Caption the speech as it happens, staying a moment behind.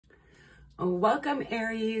Welcome,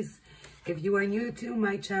 Aries. If you are new to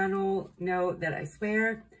my channel, know that I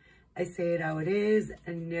swear I say it how it is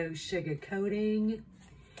and no sugarcoating.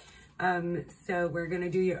 So we're going to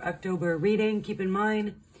do your October reading. Keep in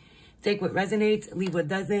mind, take what resonates, leave what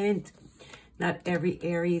doesn't. Not every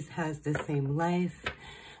Aries has the same life.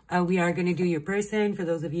 We are going to do your person for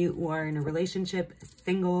those of you who are in a relationship,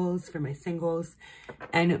 singles, for my singles,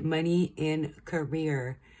 and money in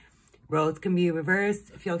career. Roles can be reversed.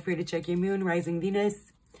 Feel free to check your moon, rising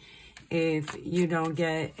Venus, if you don't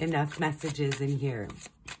get enough messages in here.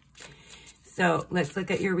 So let's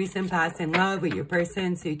look at your recent past in love with your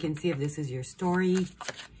person so you can see if this is your story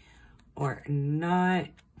or not.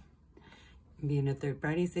 Be in a third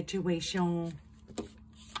party situation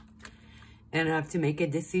and have to make a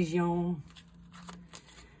decision.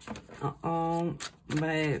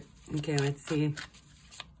 But okay, let's see.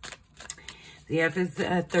 Yeah, if it's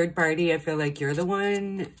a third party, I feel like you're the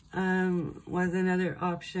one, was another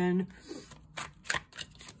option.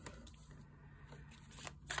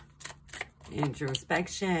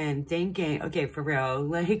 Introspection, thinking. Okay, for real,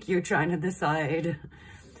 like you're trying to decide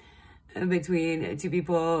between two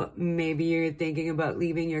people. Maybe you're thinking about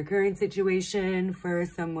leaving your current situation for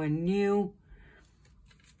someone new.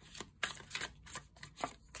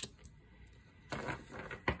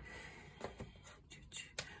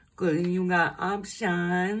 You got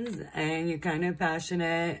options and you're kind of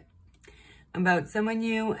passionate about someone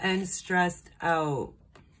new and stressed out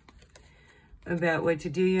about what to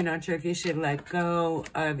do. You're not sure if you should let go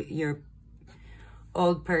of your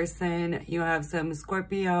old person. You have some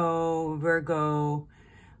Scorpio, Virgo,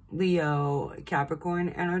 Leo, Capricorn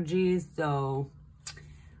energies. So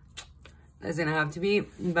doesn't have to be,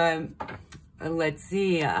 but let's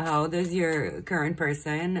see. How does your current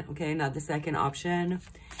person, okay, not the second option,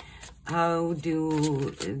 how do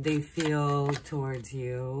they feel towards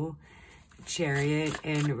you? Chariot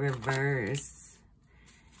in reverse.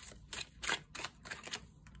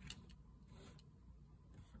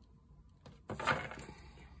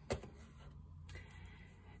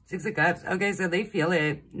 Six of Cups. Okay, so they feel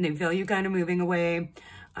it. They feel you kind of moving away.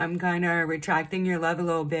 I'm kind of retracting your love a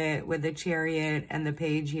little bit with the Chariot and the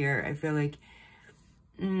Page here. I feel like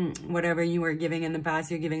whatever you were giving in the past,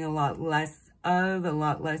 you're giving a lot less of, a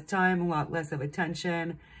lot less time, a lot less of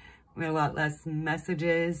attention, a lot less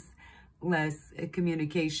messages, less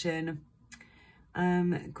communication,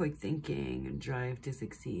 quick thinking, drive to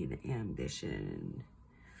succeed, ambition.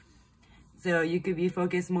 So you could be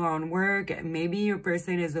focused more on work. Maybe your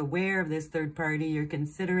person is aware of this third party you're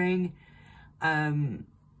considering. Yeah,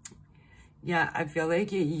 I feel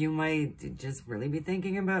like you might just really be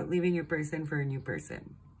thinking about leaving your person for a new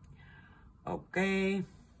person. Okay.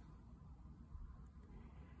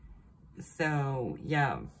 So,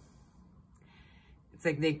 yeah. It's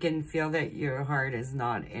like they can feel that your heart is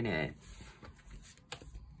not in it.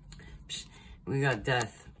 We got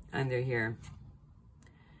death under here.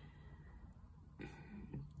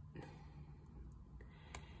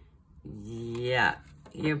 Yeah.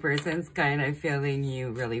 Your person's kind of feeling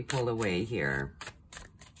you really pull away here.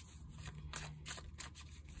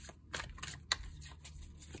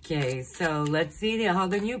 Okay, so let's see how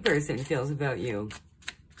the new person feels about you.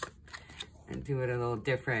 And do it a little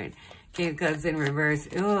different. King of Cups in reverse.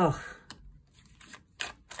 Ugh.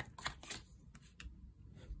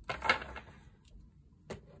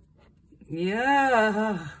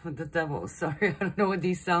 Yeah. With the devil. Sorry, I don't know what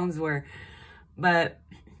these sounds were. But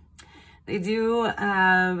they do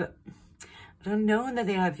have... I don't know that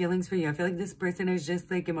they have feelings for you. I feel like this person is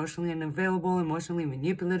just like emotionally unavailable, emotionally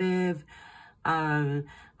manipulative.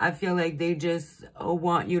 I feel like they just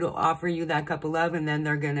want you to offer you that cup of love and then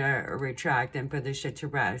they're going to retract and put this shit to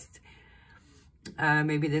rest.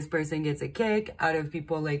 Maybe this person gets a kick out of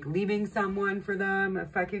people like leaving someone for them,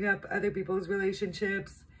 fucking up other people's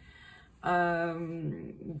relationships. Yeah,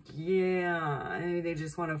 they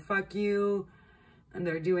just want to fuck you and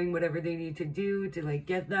they're doing whatever they need to do to like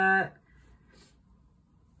get that.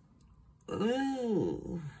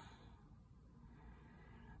 Ooh.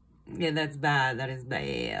 Yeah, that's bad. That is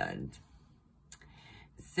bad.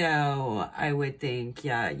 So I would think,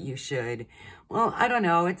 yeah, you should. Well, I don't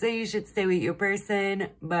know. I'd say you should stay with your person,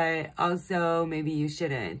 but also maybe you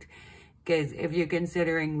shouldn't. Because if you're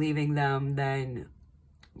considering leaving them, then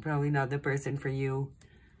probably not the person for you.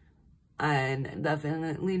 And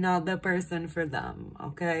definitely not the person for them,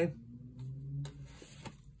 okay?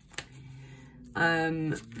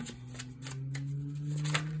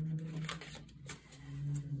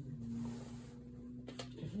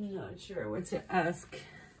 Not sure what to ask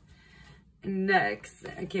next.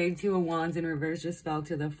 Okay, Two of Wands in reverse just fell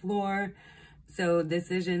to the floor. So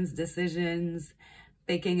decisions,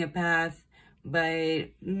 picking a path, but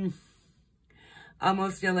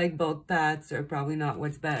almost feel like both paths are probably not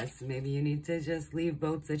what's best. Maybe you need to just leave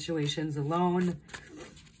both situations alone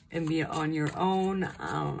and be on your own.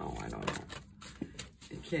 I don't know.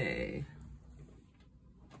 Okay.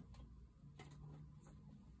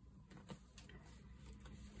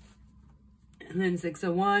 And then 6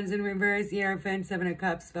 of Wands in reverse, the Hierophant, 7 of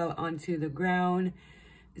Cups fell onto the ground.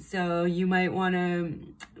 So you might want to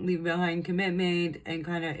leave behind commitment and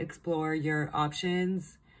kind of explore your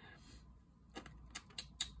options.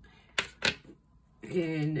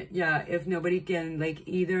 And yeah, if nobody can, like,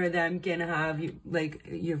 either of them can have you, like,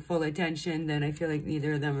 your full attention, then I feel like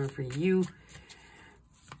neither of them are for you.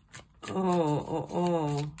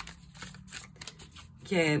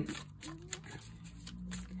 Okay.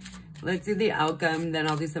 Let's do the outcome, then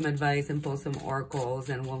I'll do some advice and pull some oracles,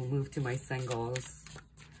 and we'll move to my singles.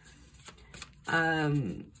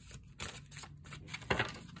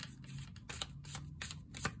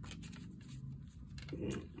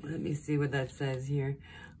 Let me see what that says here.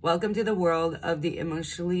 Welcome to the world of the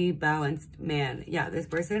emotionally balanced man. Yeah, this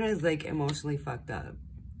person is like emotionally fucked up.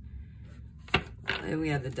 And we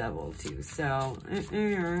have the devil too, so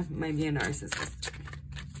might be a narcissist.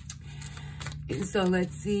 So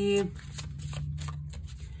let's see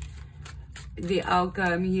the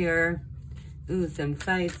outcome here. Ooh, some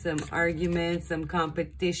fights, some arguments, some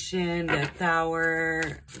competition, the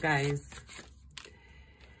Tower, guys.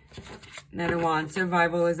 Knight of Wands,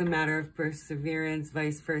 survival is a matter of perseverance,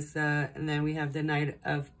 vice versa. And then we have the Knight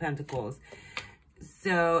of Pentacles.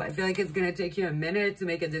 So I feel like it's going to take you a minute to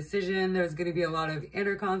make a decision. There's going to be a lot of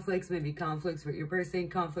inner conflicts, maybe conflicts with your person,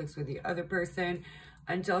 conflicts with the other person,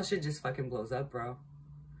 until shit just fucking blows up, bro.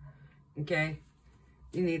 Okay?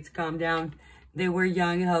 You need to calm down. They were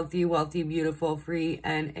young, healthy, wealthy, beautiful, free,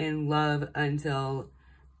 and in love until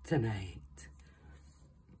tonight.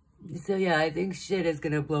 So yeah, I think shit is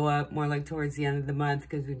going to blow up more like towards the end of the month,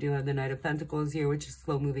 because we do have the Knight of Pentacles here, which is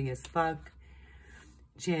slow moving as fuck.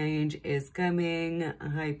 Change is coming. A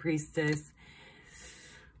High Priestess.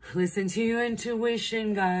 Listen to your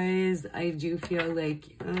intuition, guys. I do feel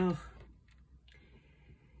like,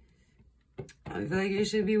 I feel like you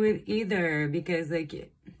should be with either, because,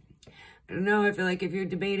 like, I don't know, I feel like if you're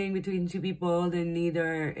debating between two people, then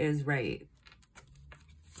neither is right.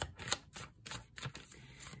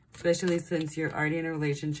 Especially since you're already in a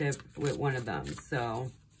relationship with one of them,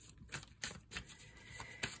 so.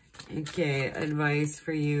 Okay, advice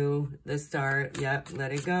for you, the Star. Yep,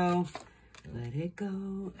 let it go. Let it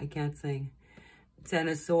go. I can't sing. 10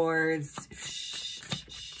 of Swords.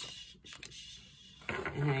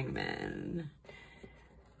 Hangman.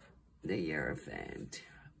 The Hierophant.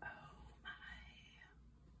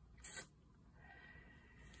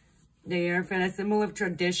 The Hierophant, a symbol of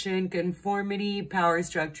tradition, conformity, power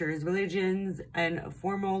structures, religions, and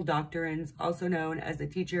formal doctrines, also known as the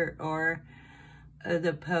teacher or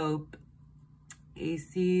the Pope. He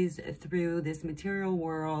sees through this material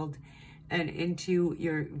world and into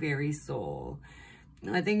your very soul.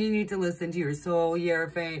 I think you need to listen to your soul.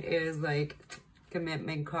 Hierophant is like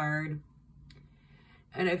commitment card.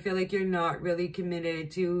 And I feel like you're not really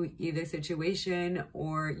committed to either situation,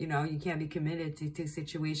 or, you know, you can't be committed to two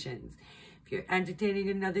situations. If you're entertaining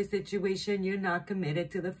another situation, you're not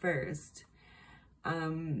committed to the first.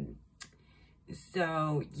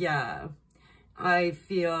 So, yeah, I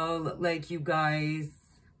feel like you guys,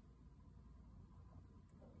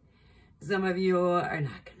 some of you are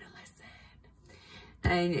not going to listen.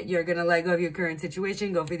 And you're going to let go of your current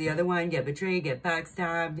situation, go for the other one, get betrayed, get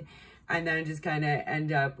backstabbed, and then just kind of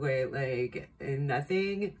end up with, like,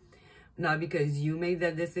 nothing. Not because you made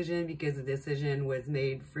that decision, because the decision was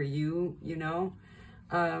made for you, you know?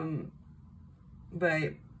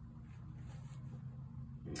 But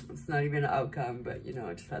it's not even an outcome, but, you know,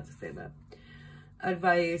 I just have to say that.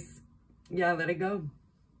 Advice, yeah, let it go.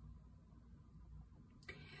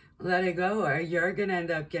 Let it go, or you're going to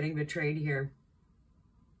end up getting betrayed here.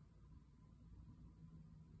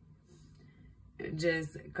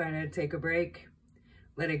 Just kind of take a break.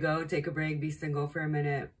 Let it go. Take a break. Be single for a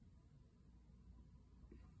minute.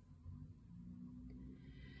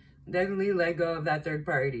 Definitely let go of that third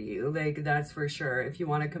party. Like, that's for sure. If you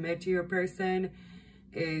want to commit to your person,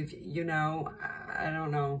 if, you know, I don't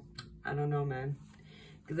know. I don't know, man.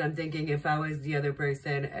 Because I'm thinking if I was the other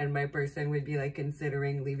person and my person would be, like,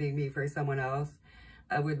 considering leaving me for someone else,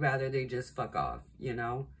 I would rather they just fuck off, you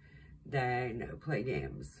know, than play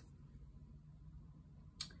games.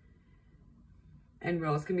 And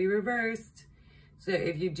roles can be reversed. So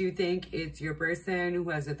if you do think it's your person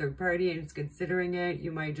who has a third party and is considering it,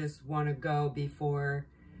 you might just want to go before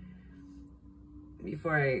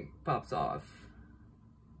it pops off.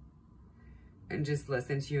 And just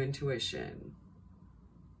listen to your intuition.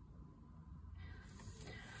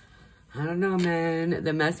 I don't know, man.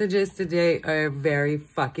 The messages today are very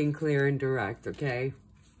fucking clear and direct, okay?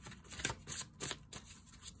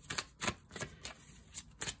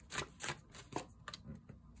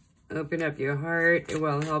 Open up your heart. It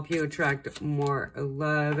will help you attract more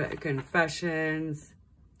love, confessions,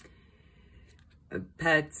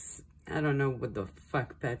 pets. I don't know what the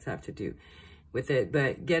fuck pets have to do with it,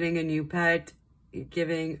 but getting a new pet,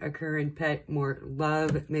 giving a current pet more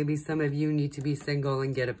love. Maybe some of you need to be single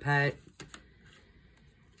and get a pet.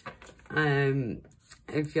 I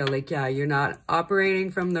feel like, yeah, you're not operating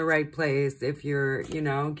from the right place if you're, you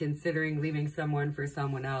know, considering leaving someone for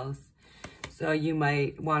someone else. So you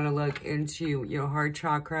might want to look into your heart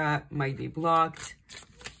chakra, might be blocked.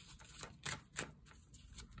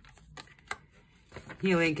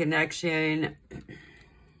 Healing connection.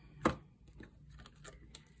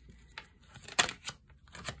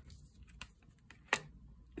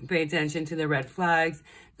 Pay attention to the red flags.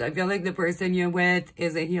 So I feel like the person you're with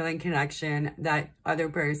is a healing connection. That other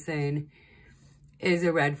person is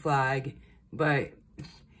a red flag. But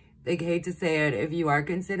like, hate to say it, if you are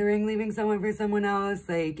considering leaving someone for someone else,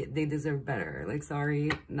 like, they deserve better. Like,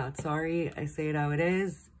 sorry, not sorry. I say it how it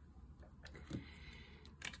is.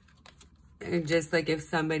 And just like if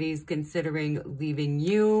somebody's considering leaving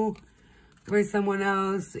you for someone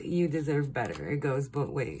else, you deserve better. It goes both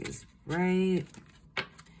ways, right?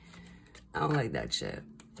 I don't like that shit.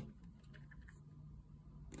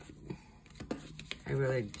 I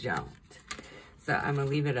really don't. So I'm going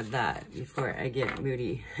to leave it at that before I get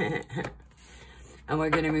moody. And we're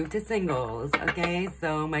going to move to singles, okay?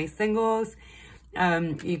 So my singles,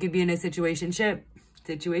 you could be in a situationship.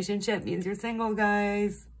 Situationship means you're single,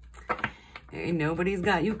 guys. And nobody's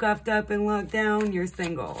got you cuffed up and locked down. You're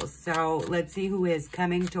single. So let's see who is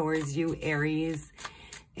coming towards you, Aries,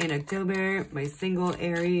 in October. My single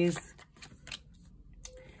Aries.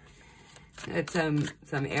 It's some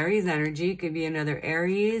Aries energy. Could be another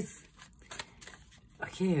Aries.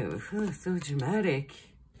 Okay, so dramatic.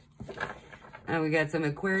 And we got some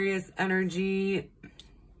Aquarius energy.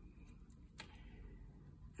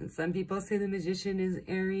 And some people say the Magician is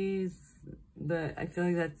Aries, but I feel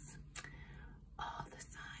like that's all the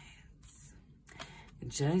signs.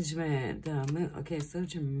 Judgment. Okay, so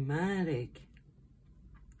dramatic.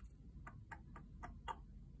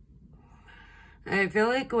 I feel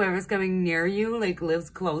like whoever's coming near you, like, lives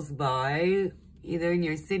close by, either in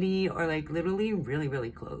your city or, like, literally really, really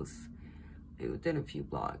close. Within a few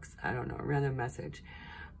blocks. I don't know, random message.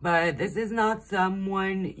 But this is not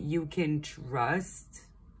someone you can trust.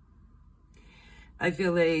 I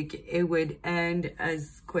feel like it would end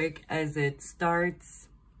as quick as it starts.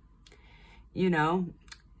 You know,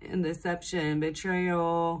 in deception,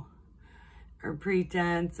 betrayal, or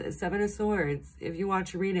pretense. Seven of Swords. If you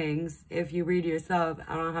watch readings, if you read yourself,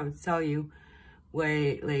 I don't have to tell you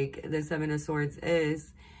what, like, the Seven of Swords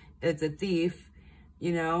is. It's a thief,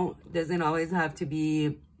 you know. Doesn't always have to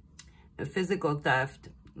be a physical theft.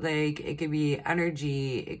 Like, it could be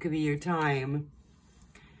energy. It could be your time.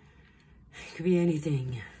 It could be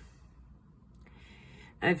anything.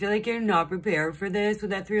 I feel like you're not prepared for this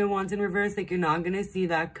with that Three of Wands in reverse. Like, you're not going to see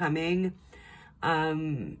that coming.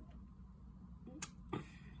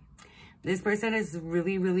 This person is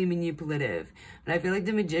really, really manipulative. And I feel like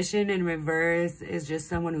the Magician in reverse is just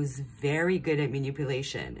someone who's very good at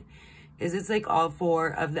manipulation. It's like all four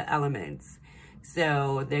of the elements.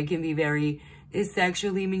 So they can be very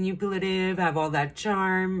sexually manipulative, have all that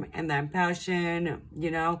charm and that passion,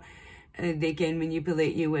 you know. They can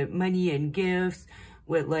manipulate you with money and gifts,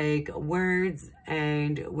 with like words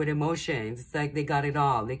and with emotions. It's like they got it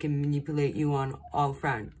all. They can manipulate you on all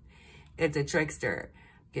fronts. It's a trickster.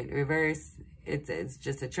 Get reverse, it's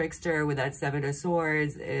just a trickster with that Seven of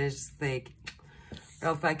Swords. It's just like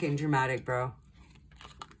real fucking dramatic, bro.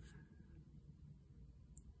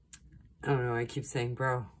 I don't know, I keep saying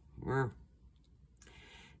bro.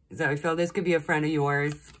 So I feel this could be a friend of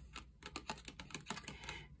yours.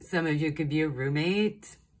 Some of you could be a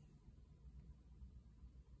roommate.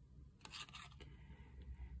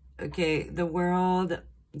 Okay, the world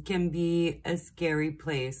can be a scary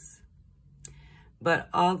place. But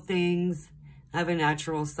all things have a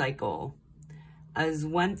natural cycle. As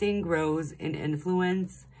one thing grows in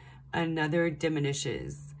influence, another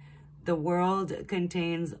diminishes. The world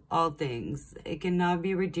contains all things. It cannot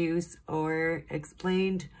be reduced or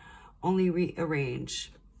explained, only rearranged.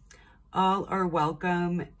 all are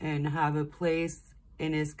welcome and have a place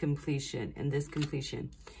in this completion.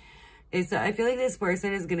 I feel like this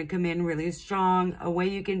person is going to come in really strong. A way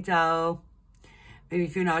you can tell, maybe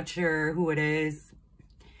if you're not sure who it is,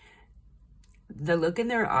 the look in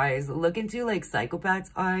their eyes, look into like psychopaths'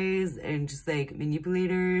 eyes and just like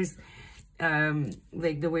manipulators,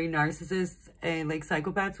 like the way narcissists and like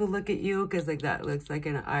psychopaths will look at you, because like that looks like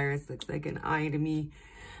an iris, looks like an eye to me.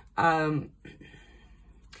 And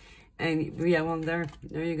yeah, well, there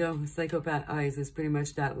you go. Psychopath eyes is pretty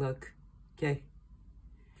much that look. Okay.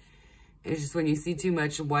 It's just when you see too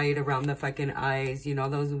much white around the fucking eyes, you know,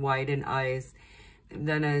 those widened eyes,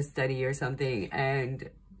 done a study or something, and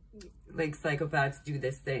like psychopaths do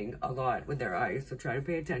this thing a lot with their eyes, so try to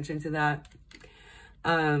pay attention to that.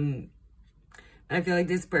 I feel like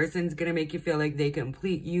this person's gonna make you feel like they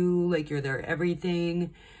complete you, like you're their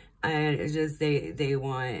everything, and it's just they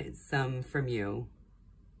want some from you.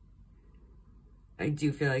 I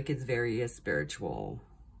do feel like it's very spiritual,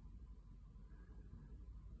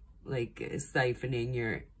 like siphoning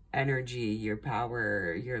your energy, your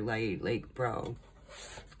power, your light, like bro,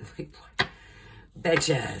 like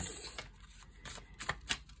bitches.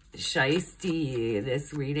 Shiesty,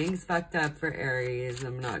 this reading's fucked up for Aries,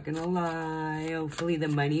 I'm not gonna lie. Hopefully the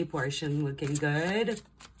money portion looking good.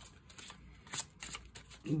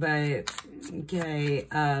 But, okay,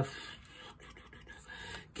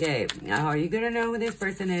 okay, now how are you gonna know who this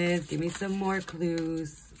person is? Give me some more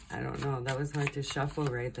clues. I don't know, that was hard to shuffle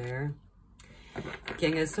right there.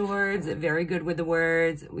 King of Swords, very good with the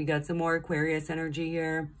words. We got some more Aquarius energy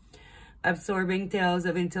here. Absorbing tales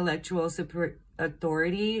of intellectual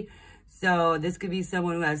authority. So this could be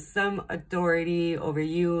someone who has some authority over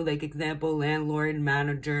you, like example, landlord,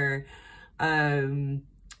 manager, you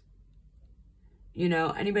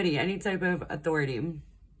know, anybody, any type of authority.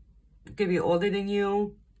 It could be older than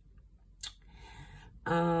you.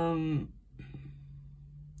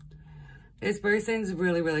 This person's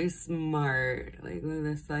really, really smart. Like, look at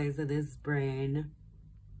the size of this brain.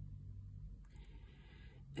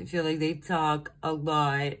 I feel like they talk a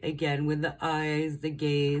lot, again, with the eyes, the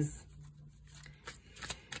gaze.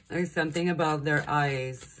 There's something about their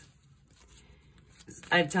eyes.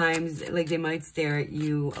 At times, like, they might stare at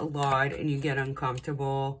you a lot and you get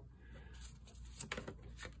uncomfortable.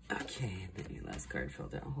 Okay, then your last card fell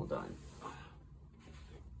down. Hold on.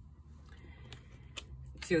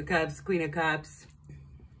 Two of Cups, Queen of Cups.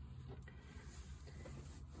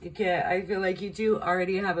 Okay, I feel like you two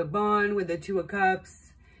already have a bond with the Two of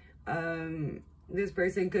Cups. This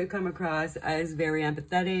person could come across as very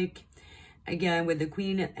empathetic. Again, with the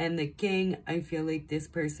Queen and the King, I feel like this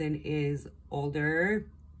person is older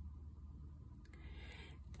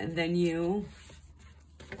than you.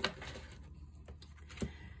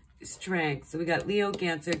 Strength. So we got Leo,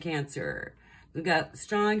 Cancer, Cancer. We got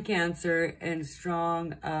strong Cancer and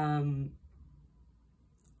strong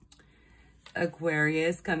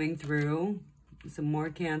Aquarius coming through. Some more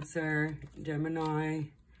Cancer, Gemini.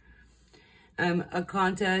 A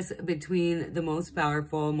contest between the most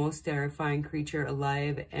powerful, most terrifying creature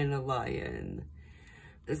alive and a lion.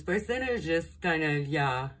 This person is just kind of,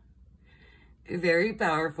 yeah, very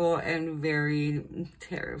powerful and very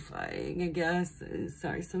terrifying, I guess.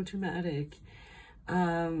 Sorry, so dramatic.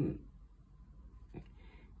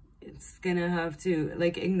 It's gonna have to,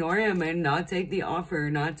 like, ignore him and not take the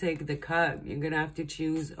offer, not take the cup. You're gonna have to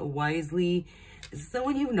choose wisely. This is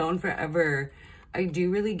someone you've known forever. I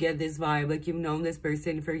do really get this vibe, like you've known this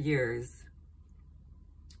person for years.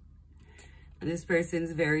 This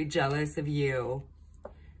person's very jealous of you.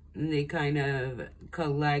 And they kind of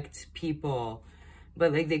collect people.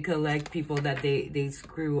 But like they collect people that they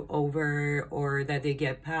screw over, or that they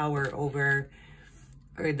get power over,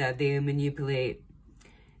 or that they manipulate.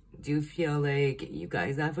 Do feel like you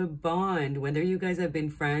guys have a bond, whether you guys have been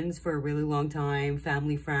friends for a really long time,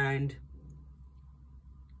 family friend.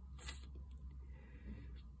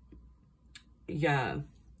 Yeah,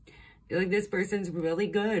 like this person's really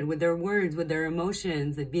good with their words, with their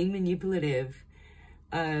emotions, like being manipulative.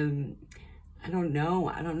 I don't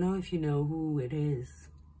know if you know who it is.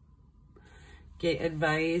 Get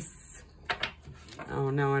advice. Oh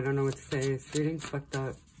no, I don't know what to say. This reading's fucked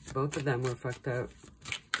up. Both of them were fucked up.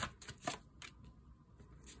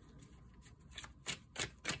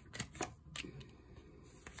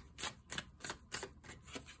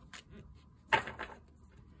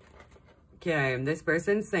 Okay, this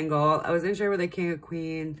person's single. I wasn't sure with the King or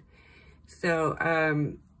Queen. So,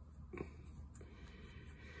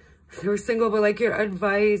 they were single, but like your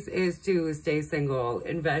advice is to stay single.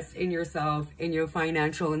 Invest in yourself, in your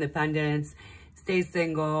financial independence. Stay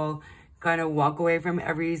single. kind of walk away from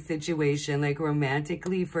every situation, like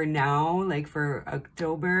romantically for now, like for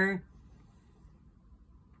October.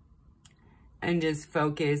 And just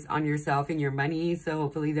focus on yourself and your money. So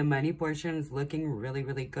hopefully the money portion is looking really,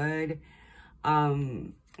 really good.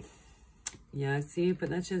 Yeah, see, but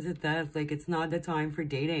that's just a death. Like, it's not the time for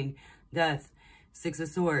dating. Death, 6 of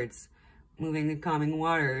Swords, moving the calming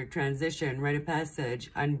water, transition, rite of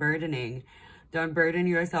passage, unburdening. Don't burden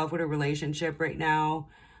yourself with a relationship right now.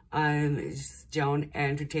 Just don't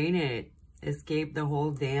entertain it. Escape the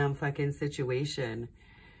whole damn fucking situation.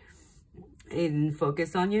 And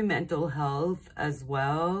focus on your mental health as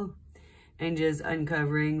well. And just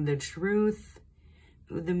uncovering the truth.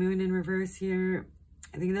 With the moon in reverse here,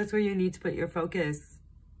 I think that's where you need to put your focus.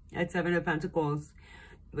 At 7 of Pentacles.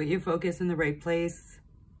 Put your focus in the right place.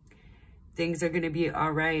 Things are going to be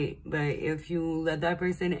all right. But if you let that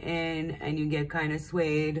person in and you get kind of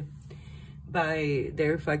swayed by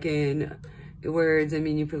their fucking words and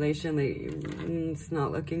manipulation, like, it's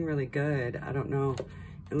not looking really good. I don't know.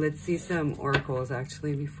 And let's see some oracles,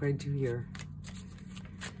 actually, before I do your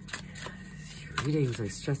readings are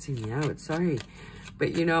stressing me out. Sorry.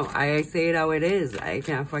 But, you know, I say it how it is. I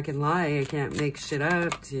can't fucking lie. I can't make shit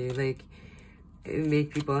up to, like,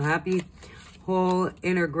 make people happy. Whole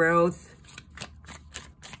inner growth.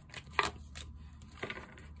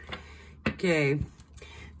 Okay.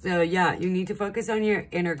 So, yeah, you need to focus on your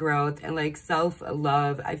inner growth and, like,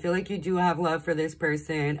 self-love. I feel like you do have love for this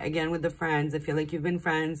person. Again, with the friends, I feel like you've been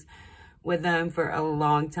friends with them for a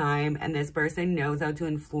long time. And this person knows how to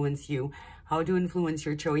influence you, how to influence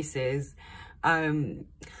your choices.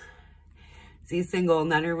 See, single,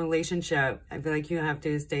 not in a relationship. I feel like you have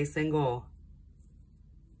to stay single.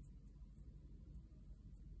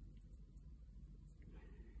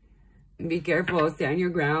 Be careful, stand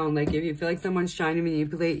your ground. Like, if you feel like someone's trying to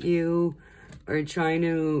manipulate you or trying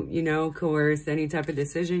to, you know, coerce any type of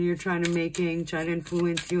decision you're trying to making, try to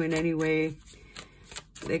influence you in any way,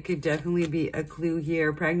 there could definitely be a clue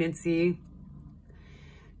here. Pregnancy.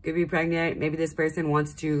 Could be pregnant. Maybe this person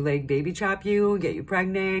wants to, like, baby trap you, get you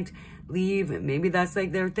pregnant, leave. Maybe that's,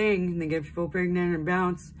 like, their thing. They get people pregnant and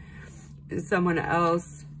bounce. Someone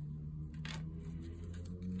else.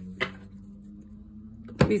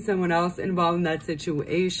 Be someone else involved in that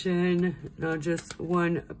situation, not just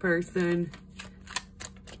one person.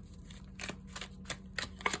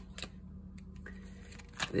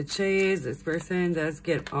 The chase, this person does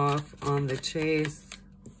get off on the chase.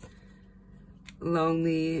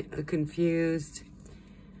 Lonely, confused.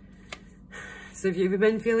 So if you've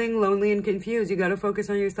been feeling lonely and confused, you got to focus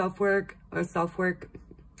on your self-work,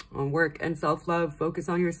 on work and self-love. Focus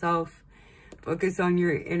on yourself. Focus on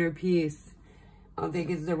your inner peace. I don't think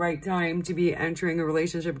it's the right time to be entering a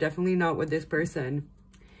relationship. Definitely not with this person.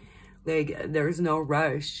 Like, there's no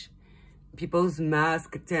rush. People's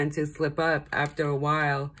masks tend to slip up after a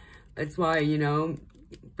while. That's why, you know,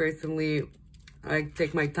 personally, I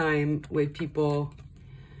take my time with people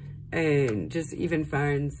and just even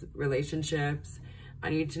friends, relationships. I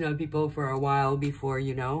need to know people for a while before,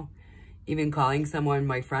 you know, even calling someone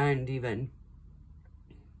my friend even.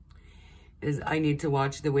 Is I need to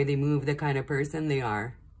watch the way they move, the kind of person they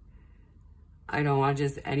are. I don't want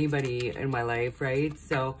just anybody in my life, right?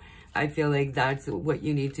 So I feel like that's what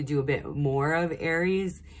you need to do a bit more of,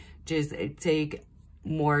 Aries. Just take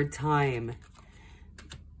more time.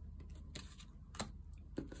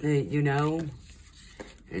 You know,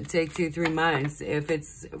 it take 2-3 months. If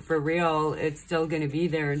it's for real, it's still going to be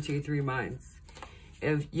there in 2-3 months.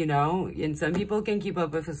 If, you know, and some people can keep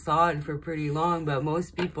up a facade for pretty long, but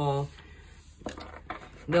most people,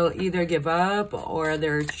 they'll either give up or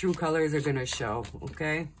their true colors are going to show,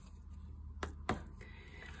 okay?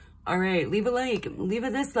 All right, leave a like, leave a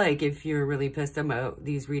dislike if you're really pissed about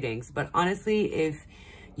these readings. But honestly, if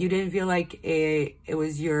you didn't feel like it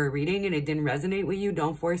was your reading and it didn't resonate with you,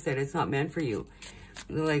 don't force it. It's not meant for you.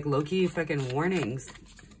 Like, low-key fucking warnings.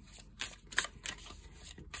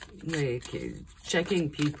 Like, checking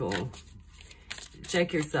people.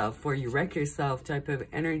 Check yourself before you wreck yourself type of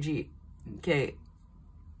energy. Okay.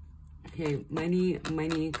 Okay,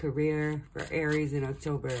 money, career for Aries in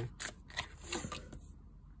October.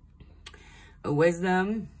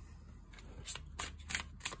 Wisdom.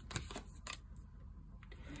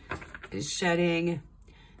 Shedding.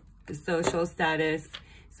 Social status.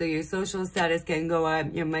 So your social status can go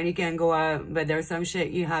up, your money can go up, but there's some shit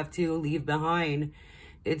you have to leave behind.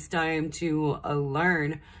 It's time to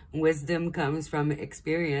learn. Wisdom comes from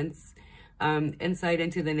experience. Insight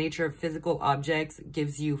into the nature of physical objects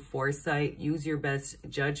gives you foresight. Use your best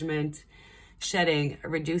judgment. shedding,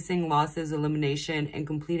 reducing losses, elimination, and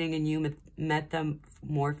completing a new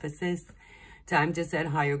metamorphosis. Time to set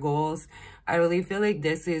higher goals. I really feel like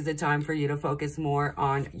this is the time for you to focus more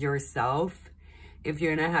on yourself. If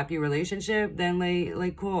you're in a happy relationship, then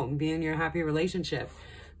like cool, be in your happy relationship.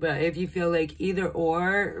 But if you feel like either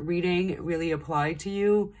or reading really applied to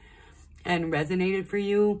you and resonated for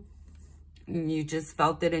you, you just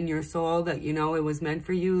felt it in your soul that, you know, it was meant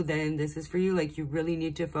for you, then this is for you. Like, you really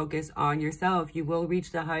need to focus on yourself. You will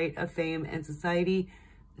reach the height of fame and society.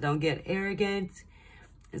 Don't get arrogant.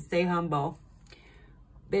 Stay humble.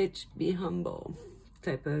 Bitch, be humble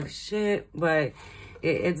type of shit. But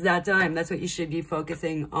it's that time. That's what you should be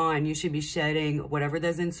focusing on. You should be shedding whatever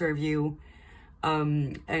doesn't serve you,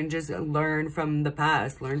 and just learn from the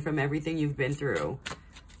past. Learn from everything you've been through.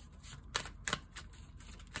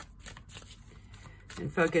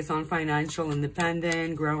 And focus on financial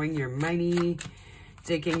independence, growing your money,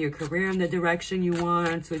 taking your career in the direction you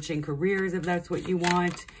want, switching careers if that's what you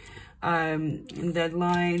want.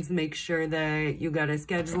 Deadlines, make sure that you got a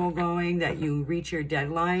schedule going, that you reach your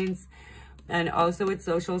deadlines. And also with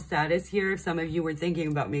social status here, if some of you were thinking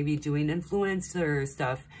about maybe doing influencer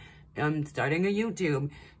stuff, starting a YouTube,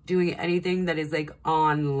 doing anything that is like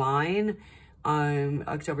online,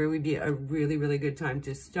 October would be a really, really good time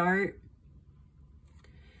to start.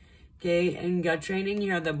 Okay, and you got training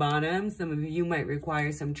here at the bottom. Some of you might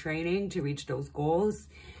require some training to reach those goals,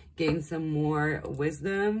 gain some more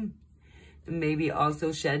wisdom, maybe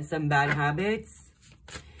also shed some bad habits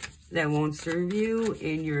that won't serve you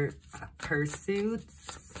in your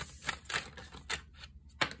pursuits.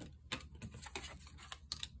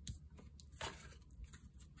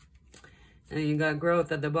 And you got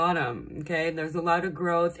growth at the bottom, okay? There's a lot of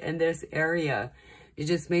growth in this area. It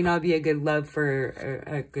just may not be a good month for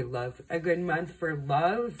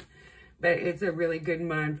love, but it's a really good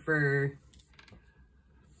month for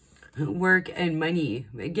work and money.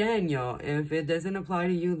 Again, y'all, if it doesn't apply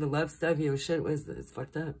to you, the love stuff, you know, shit it's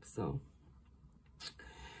fucked up. So,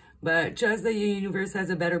 but trust that your universe has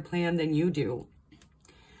a better plan than you do.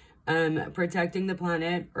 Protecting the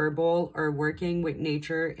planet, herbal, or working with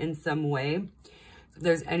nature in some way. So if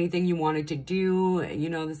there's anything you wanted to do, you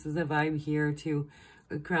know, this is a vibe here to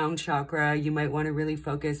crown chakra. You might want to really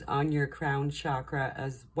focus on your crown chakra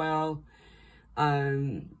as well.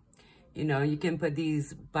 You know, you can put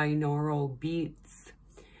these binaural beats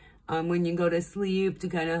when you go to sleep to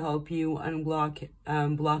kind of help you unblock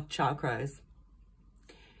block chakras.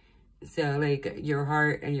 So like your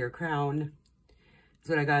heart and your crown is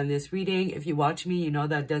what I got in this reading. If you watch me, you know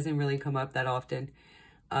that doesn't really come up that often.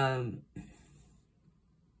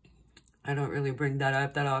 I don't really bring that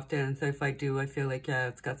up that often. So if I do, I feel like, yeah,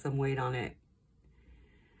 it's got some weight on it.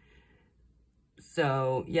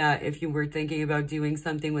 So yeah, if you were thinking about doing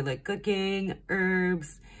something with like cooking,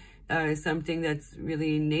 herbs, something that's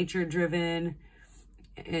really nature driven,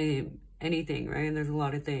 anything, right? And there's a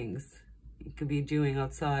lot of things you could be doing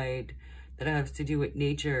outside that has to do with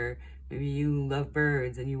nature. Maybe you love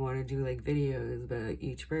birds and you want to do like videos about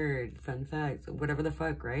each bird, fun facts, whatever the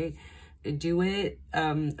fuck, right? Do it.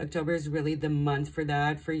 October is really the month for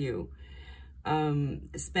that for you.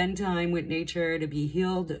 Spend time with nature to be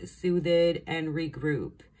healed, soothed, and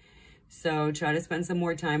regroup. So try to spend some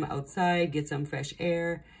more time outside, get some fresh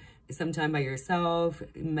air, some time by yourself,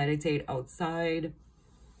 meditate outside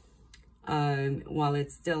while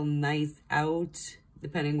it's still nice out,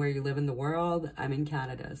 depending where you live in the world. I'm in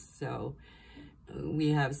Canada, so we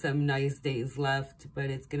have some nice days left,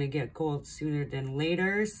 but it's gonna get cold sooner than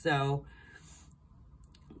later, so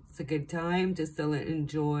it's a good time to still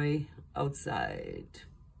enjoy outside.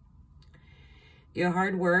 Your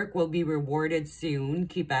hard work will be rewarded soon.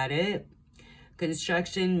 Keep at it.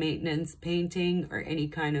 Construction, maintenance, painting, or any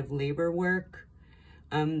kind of labor work.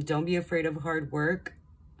 Don't be afraid of hard work.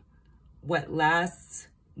 What lasts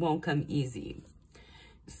won't come easy.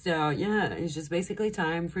 So yeah, it's just basically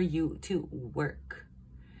time for you to work.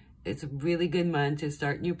 It's a really good month to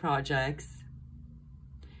start new projects.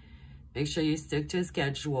 Make sure you stick to a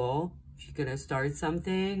schedule. If you're going to start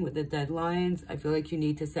something with the deadlines, I feel like you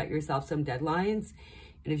need to set yourself some deadlines.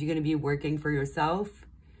 And if you're going to be working for yourself,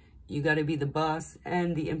 you got to be the boss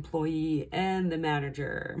and the employee and the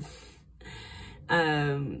manager.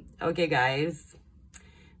 Okay, guys.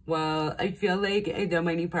 Well, I feel like the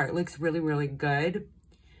money part looks really, really good.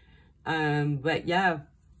 But yeah,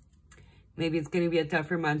 maybe it's going to be a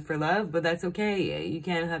tougher month for love, but that's okay. You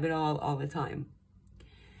can't have it all the time.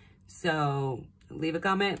 So leave a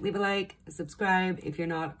comment, leave a like, subscribe if you're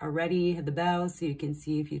not already, hit the bell so you can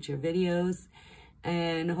see future videos,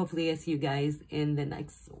 and hopefully I see you guys in the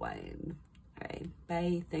next one. All right,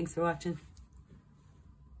 bye. Thanks for watching.